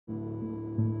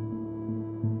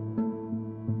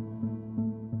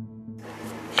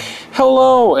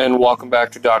Hello and welcome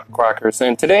back to Dr. Quackers,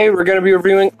 and today we're going to be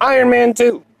reviewing Iron Man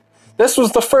 2. This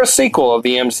was the first sequel of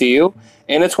the MCU,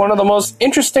 and it's one of the most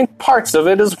interesting parts of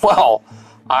it as well.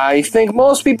 I think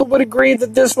most people would agree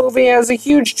that this movie has a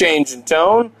huge change in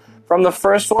tone from the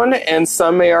first one, and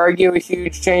some may argue a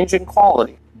huge change in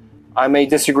quality. I may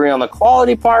disagree on the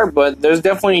quality part, but there's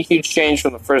definitely a huge change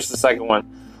from the first to the second one.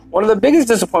 One of the biggest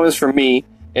disappointments for me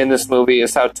in this movie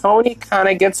is how Tony kind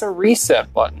of gets a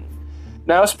reset button.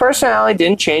 Now, his personality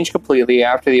didn't change completely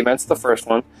after the events of the first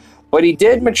one, but he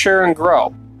did mature and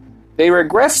grow. They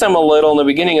regressed him a little in the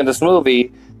beginning of this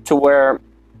movie to where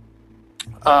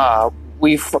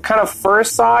we kind of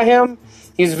first saw him.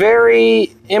 He's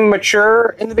very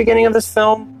immature in the beginning of this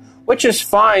film, which is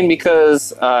fine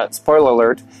because, spoiler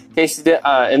alert, in case you did,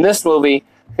 in this movie,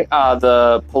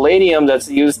 the palladium that's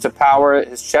used to power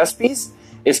his chest piece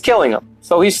is killing him.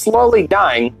 So he's slowly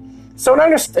dying. So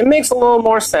it makes a little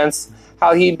more sense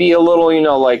how he'd be a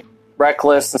little, like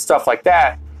reckless and stuff like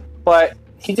that. But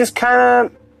he just kind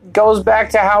of goes back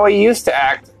to how he used to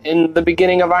act in the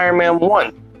beginning of Iron Man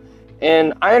 1.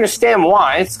 And I understand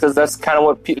why. It's because that's kind of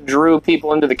what drew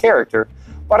people into the character.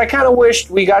 But I kind of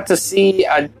wished we got to see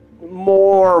a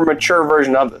more mature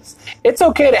version of this. It's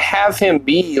okay to have him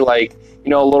be like, a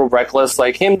little reckless,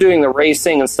 like him doing the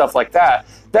racing and stuff like that.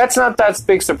 That's not that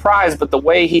big surprise, but the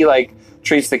way he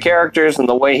treats the characters and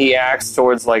the way he acts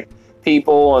towards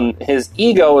people, and his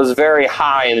ego is very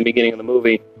high in the beginning of the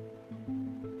movie.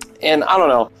 And I don't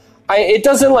know, it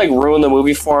doesn't ruin the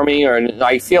movie for me, or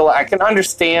I feel I can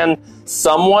understand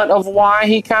somewhat of why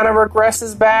he kind of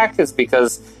regresses back is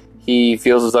because he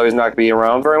feels as though he's not going to be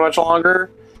around very much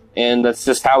longer, and that's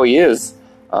just how he is.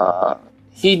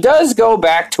 He does go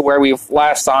back to where we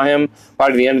last saw him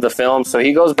by the end of the film, so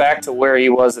he goes back to where he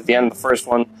was at the end of the first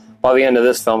one by the end of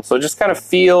this film. So just kind of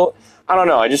I don't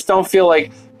know, I just don't feel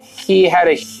like he had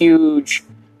a huge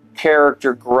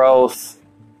character growth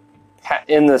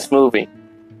in this movie.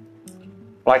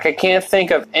 I can't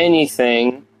think of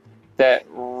anything that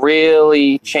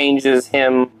really changes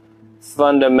him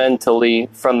fundamentally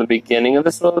from the beginning of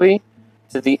this movie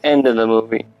to the end of the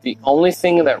movie. The only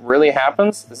thing that really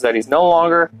happens is that he's no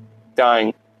longer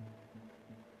dying.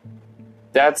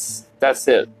 That's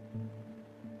it.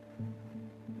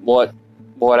 What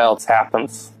else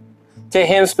happens? To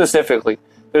him specifically.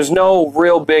 There's no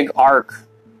real big arc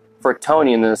for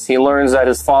Tony in this. He learns that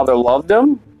his father loved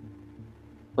him.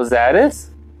 Was that it?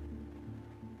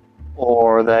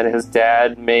 Or that his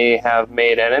dad may have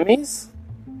made enemies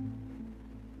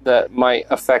that might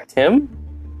affect him?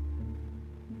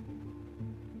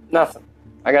 Nothing.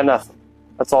 I got nothing.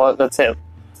 That's it.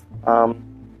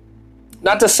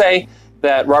 Not to say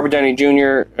that Robert Downey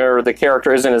Jr. or the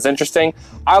character isn't as interesting.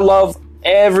 I love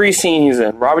every scene he's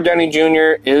in. Robert Downey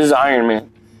Jr. is Iron Man.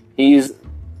 He's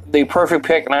the perfect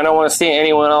pick, and I don't want to see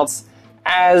anyone else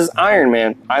as Iron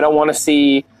Man. I don't want to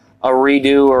see a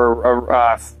redo or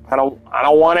I don't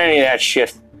want any of that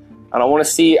shit. I don't want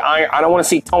to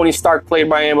see Tony Stark played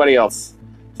by anybody else.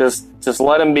 Just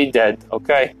let him be dead,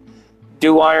 okay?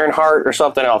 Do Ironheart or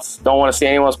something else. Don't want to see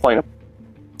anyone else playing him.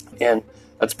 And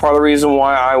that's part of the reason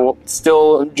why I will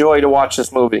still enjoy to watch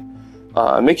this movie.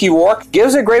 Mickey Rourke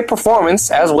gives a great performance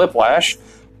as Whiplash,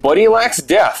 but he lacks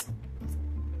depth.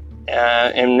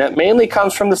 And that mainly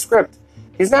comes from the script.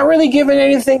 He's not really given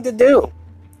anything to do.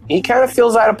 He kind of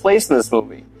feels out of place in this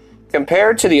movie.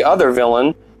 Compared to the other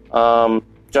villain,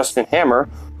 Justin Hammer,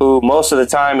 who most of the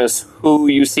time is who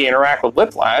you see interact with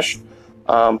Whiplash,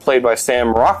 played by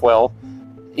Sam Rockwell,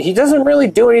 he doesn't really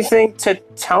do anything to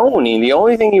Tony. The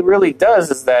only thing he really does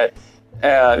is that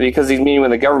because he's meeting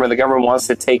with the government wants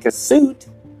to take a suit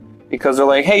because they're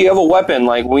like, hey, you have a weapon,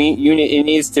 it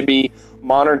needs to be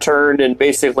monitored and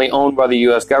basically owned by the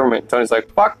U.S. government. Tony's like,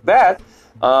 fuck that.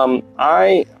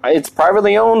 It's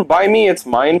privately owned by me. It's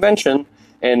my invention,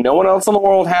 and no one else in the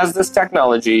world has this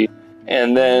technology.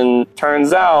 And then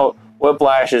turns out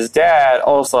Whiplash's dad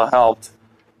also helped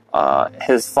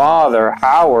his father,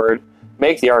 Howard,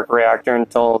 make the arc reactor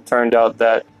until it turned out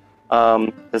that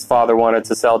his father wanted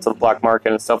to sell it to the black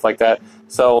market and stuff like that.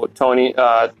 So Tony's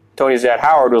dad,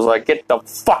 Howard, was like, get the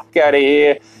fuck out of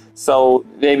here. So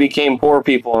they became poor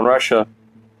people in Russia.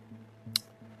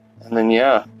 And then,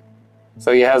 yeah.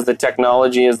 So he has the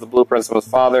technology as the blueprints of his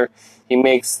father. He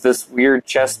makes this weird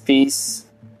chest piece.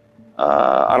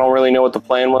 I don't really know what the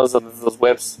plan was of those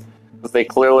whips, because they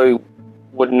clearly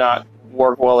would not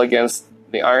work well against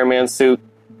the Iron Man suit.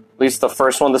 At least the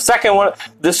first one. The second one,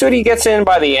 the suit he gets in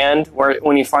by the end,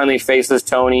 when he finally faces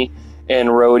Tony and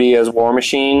Rhodey as War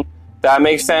Machine, that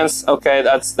makes sense. Okay,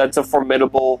 that's a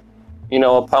formidable,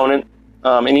 opponent.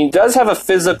 And he does have a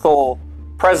physical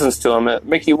presence to him.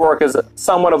 Mickey Rourke is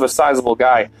somewhat of a sizable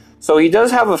guy. So he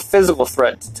does have a physical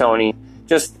threat to Tony,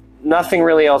 just nothing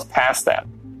really else past that,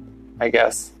 I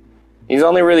guess. He's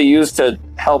only really used to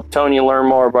help Tony learn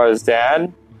more about his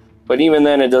dad, but even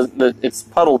then it's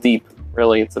puddle deep,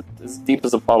 really. It's as deep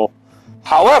as a puddle.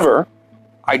 However,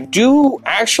 I do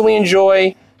actually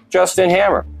enjoy Justin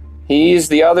Hammer. He's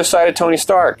the other side of Tony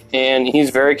Stark, and he's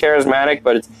very charismatic,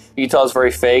 but you can tell it's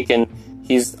very fake, and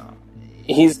he's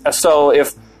so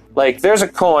if, like, there's a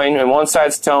coin, and one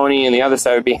side's Tony, and the other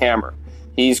side would be Hammer.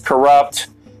 He's corrupt,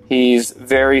 he's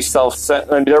very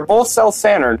self-centered. I mean, they're both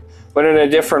self-centered, but in a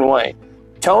different way.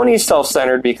 Tony's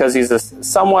self-centered because he's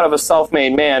somewhat of a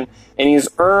self-made man, and he's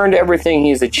earned everything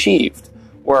he's achieved,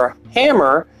 where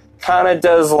Hammer kind of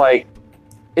does, like,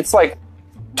 it's like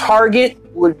Target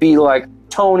would be like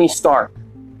Tony Stark,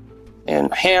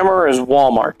 and Hammer is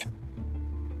Walmart.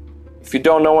 If you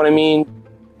don't know what I mean,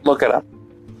 look it up.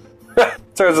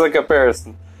 In terms of the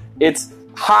comparison, it's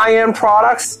high-end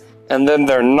products, and then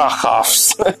they're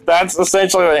knockoffs. That's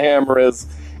essentially what Hammer is,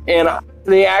 and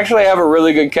they actually have a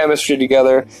really good chemistry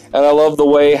together. And I love the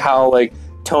way how, like,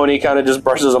 Tony kind of just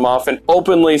brushes him off and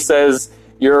openly says,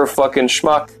 "You're a fucking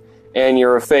schmuck and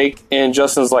you're a fake," and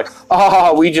Justin's like,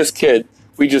 "Oh, we just kid,"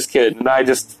 and I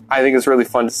think it's really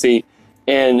fun to see,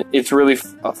 and it's really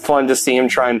fun to see him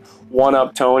try and one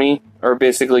up Tony, or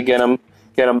basically get him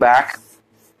back.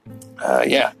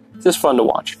 Yeah, just fun to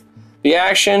watch. The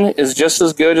action is just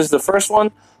as good as the first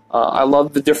one. I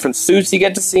love the different suits you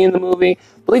get to see in the movie.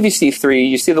 I believe you see 3.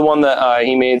 You see the one that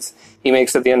he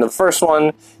makes at the end of the first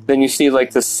one. Then you see,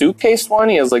 like, the suitcase one.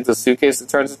 He has, like, the suitcase that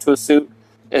turns into a suit.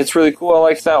 It's really cool. I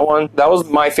liked that one. That was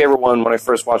my favorite one when I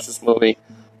first watched this movie.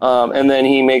 And then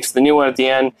he makes the new one at the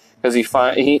end because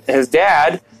his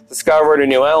dad discovered a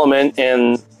new element,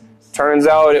 and turns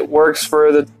out it works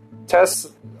for the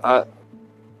test. I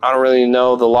don't really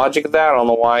know the logic of that. I don't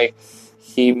know why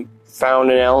he found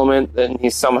an element that he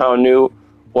somehow knew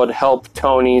would help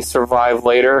Tony survive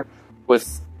later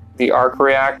with the arc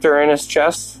reactor in his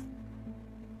chest.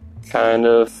 Kind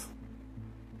of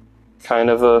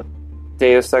a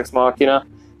Deus Ex Machina.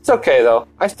 It's okay, though.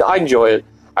 I enjoy it.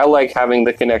 I like having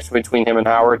the connection between him and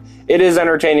Howard. It is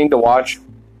entertaining to watch.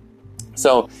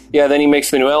 So, yeah, then he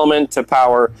makes the new element to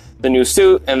power the new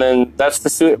suit, and then that's the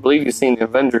suit I believe you've seen in the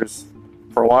Avengers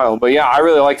for a while. But yeah, I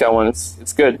really like that one.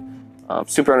 It's good.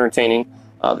 Super entertaining.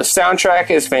 The soundtrack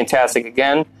is fantastic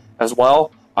again, as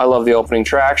well. I love the opening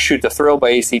track, Shoot the Thrill by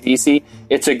AC/DC.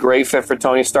 It's a great fit for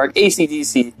Tony Stark.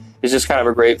 AC/DC is just kind of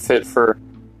a great fit for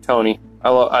Tony.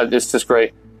 It's just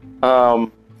great.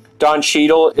 Don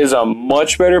Cheadle is a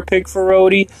much better pick for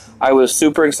Rhodey. I was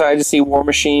super excited to see War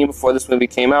Machine before this movie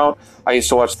came out. I used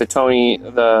to watch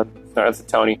the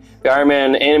Iron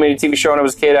Man animated TV show when I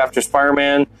was a kid after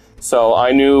Spider-Man, so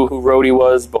I knew who Rhodey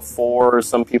was before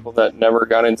some people that never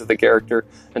got into the character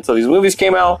until these movies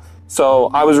came out. So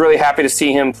I was really happy to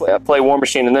see him play War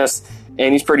Machine in this,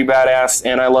 and he's pretty badass.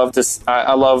 And I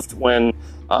loved when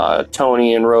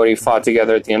Tony and Rhodey fought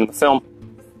together at the end of the film.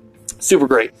 Super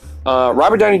great.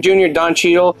 Robert Downey Jr. and Don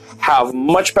Cheadle have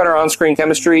much better on-screen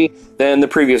chemistry than the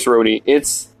previous Rhodey.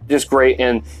 It's just great,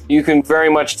 and you can very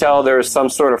much tell there is some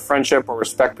sort of friendship or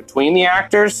respect between the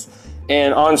actors,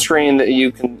 and on-screen that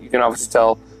you can obviously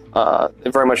tell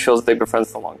it very much feels that they've been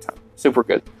friends for a long time. Super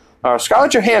good.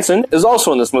 Scarlett Johansson is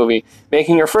also in this movie,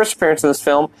 making her first appearance in this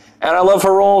film, and I love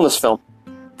her role in this film.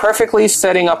 Perfectly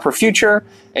setting up her future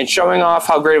and showing off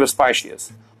how great of a spy she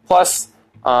is. Plus,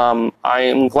 I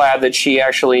am glad that she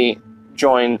actually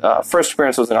joined. First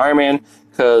appearance was in Iron Man,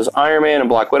 because Iron Man and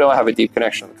Black Widow have a deep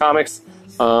connection in the comics.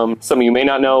 Some of you may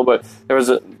not know, but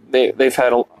they've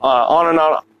had an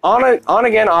on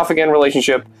again, off again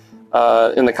relationship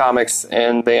in the comics,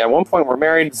 and they at one point were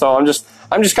married. So I'm just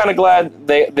kind of glad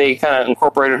they kind of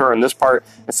incorporated her in this part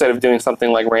instead of doing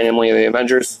something like randomly the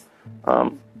Avengers,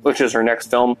 which is her next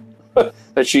film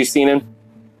that she's seen in.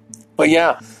 But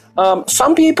yeah.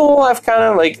 Some people have kind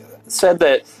of like said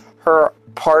that her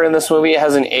part in this movie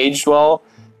hasn't aged well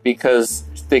because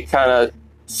they kind of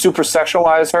super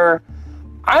sexualize her.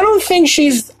 I don't think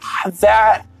she's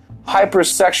that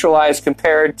hypersexualized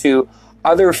compared to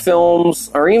other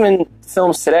films or even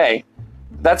films today.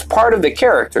 That's part of the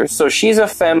character. So she's a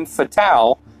femme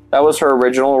fatale. That was her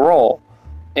original role.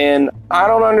 And I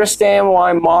don't understand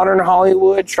why modern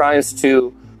Hollywood tries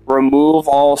to remove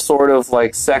all sort of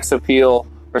like sex appeal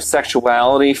or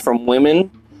sexuality from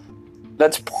women.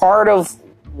 That's part of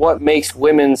what makes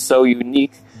women so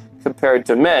unique compared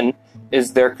to men,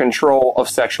 is their control of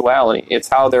sexuality. It's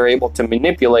how they're able to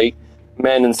manipulate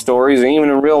men in stories and even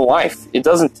in real life. It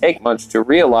doesn't take much to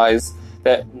realize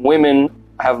that women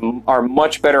are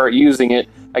much better at using it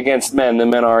against men than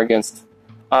men are against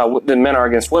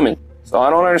women. So I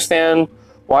don't understand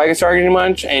why it's arguing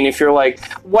much. And if you're like,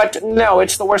 what? No,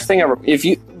 it's the worst thing ever.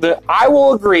 I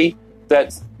will agree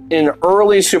that in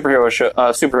early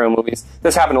superhero movies,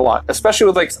 this happened a lot, especially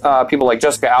with like people like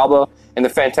Jessica Alba in the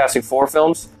Fantastic Four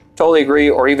films. Totally agree.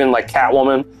 Or even like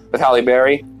Catwoman with Halle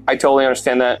Berry. I totally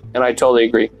understand that, and I totally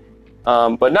agree.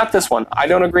 But not this one. I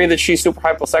don't agree that she's super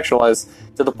hypersexualized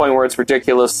to the point where it's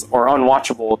ridiculous or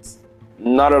unwatchable. It's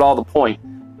not at all the point.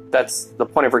 That's the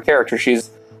point of her character. She's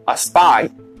a spy.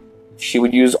 She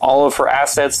would use all of her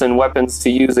assets and weapons to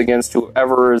use against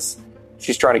whoever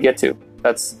she's trying to get to.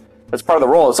 That's part of the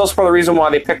role. It's also part of the reason why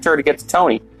they picked her to get to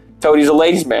Tony. Tony's a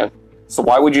ladies' man. So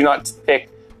why would you not pick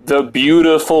the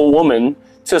beautiful woman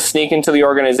to sneak into the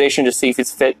organization to see if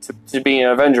it's fit to be an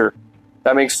Avenger?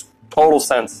 That makes total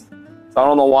sense. So I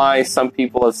don't know why some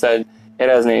people have said it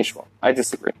hasn't aged well. I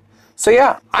disagree. So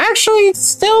yeah, I actually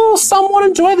still somewhat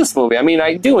enjoy this movie. I mean,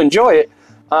 I do enjoy it.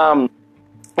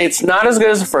 It's not as good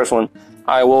as the first one.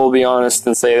 I will be honest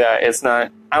and say that. It's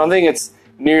not. I don't think it's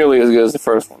nearly as good as the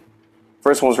first one.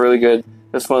 First one's really good.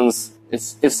 This one's,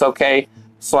 it's okay,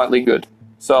 slightly good.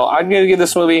 So I'm going to give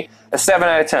this movie a 7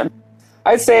 out of 10.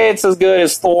 I'd say it's as good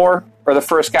as Thor or the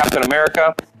first Captain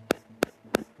America.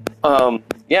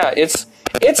 Yeah, it's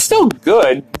still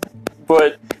good,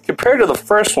 but compared to the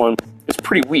first one, it's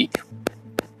pretty weak.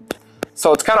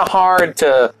 So it's kind of hard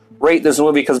to rate this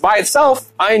movie because by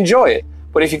itself, I enjoy it.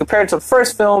 But if you compare it to the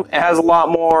first film, it has a lot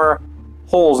more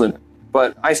holes in it.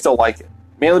 But I still like it.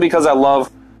 Mainly because I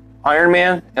love Iron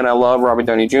Man, and I love Robert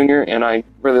Downey Jr., and I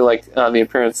really like the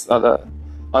appearance of the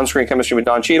on-screen chemistry with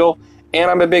Don Cheadle. And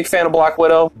I'm a big fan of Black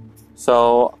Widow.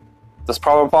 So that's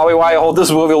probably why I hold this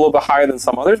movie a little bit higher than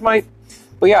some others might.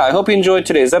 But yeah, I hope you enjoyed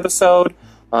today's episode.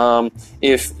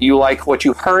 If you like what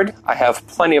you heard, I have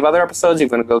plenty of other episodes. You're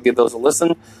going to go give those a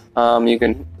listen. You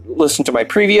can listen to my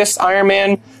previous Iron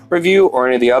Man review or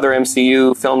any of the other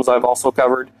MCU films I've also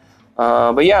covered.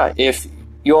 But yeah, if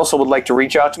you also would like to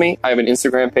reach out to me, I have an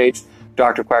Instagram page,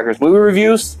 Dr. Quacker's Movie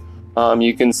Reviews.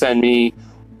 You can send me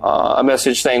a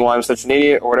message saying why I'm such an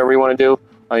idiot or whatever you want to do.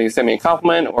 You can send me a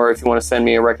compliment, or if you want to send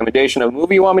me a recommendation of a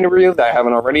movie you want me to review that I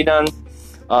haven't already done, you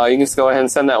can just go ahead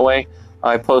and send that way.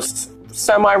 I post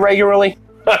semi-regularly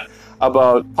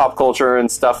about pop culture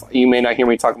and stuff you may not hear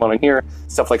me talk about on here.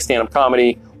 Stuff like stand-up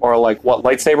comedy, or like what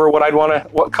lightsaber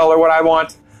what color would I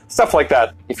want, stuff like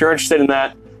that. If you're interested in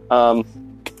that, go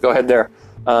ahead there.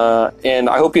 And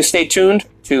I hope you stay tuned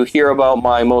to hear about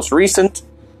my most recent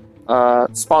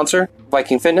sponsor,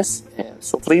 Viking Fitness. And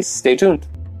so please stay tuned.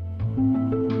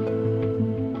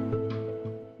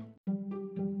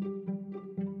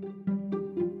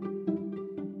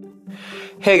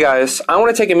 Hey guys, I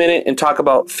want to take a minute and talk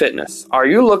about fitness. Are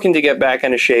you looking to get back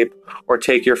into shape or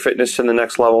take your fitness to the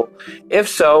next level? If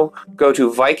so, go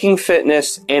to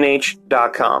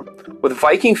VikingFitnessNH.com. With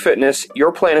Viking Fitness,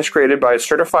 your plan is created by a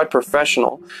certified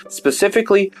professional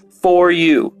specifically for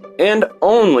you and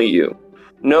only you.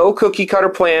 No cookie cutter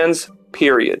plans,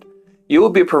 period. You will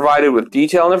be provided with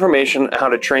detailed information on how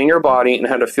to train your body and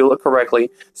how to fuel it correctly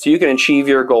so you can achieve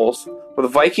your goals. With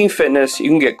Viking Fitness, you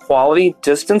can get quality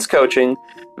distance coaching,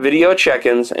 video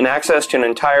check-ins, and access to an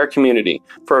entire community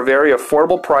for a very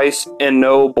affordable price and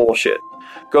no bullshit.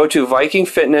 Go to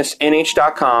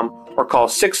VikingFitnessNH.com or call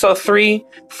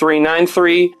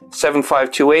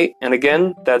 603-393-7528. And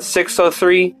again, that's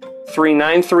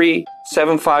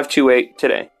 603-393-7528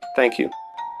 today. Thank you.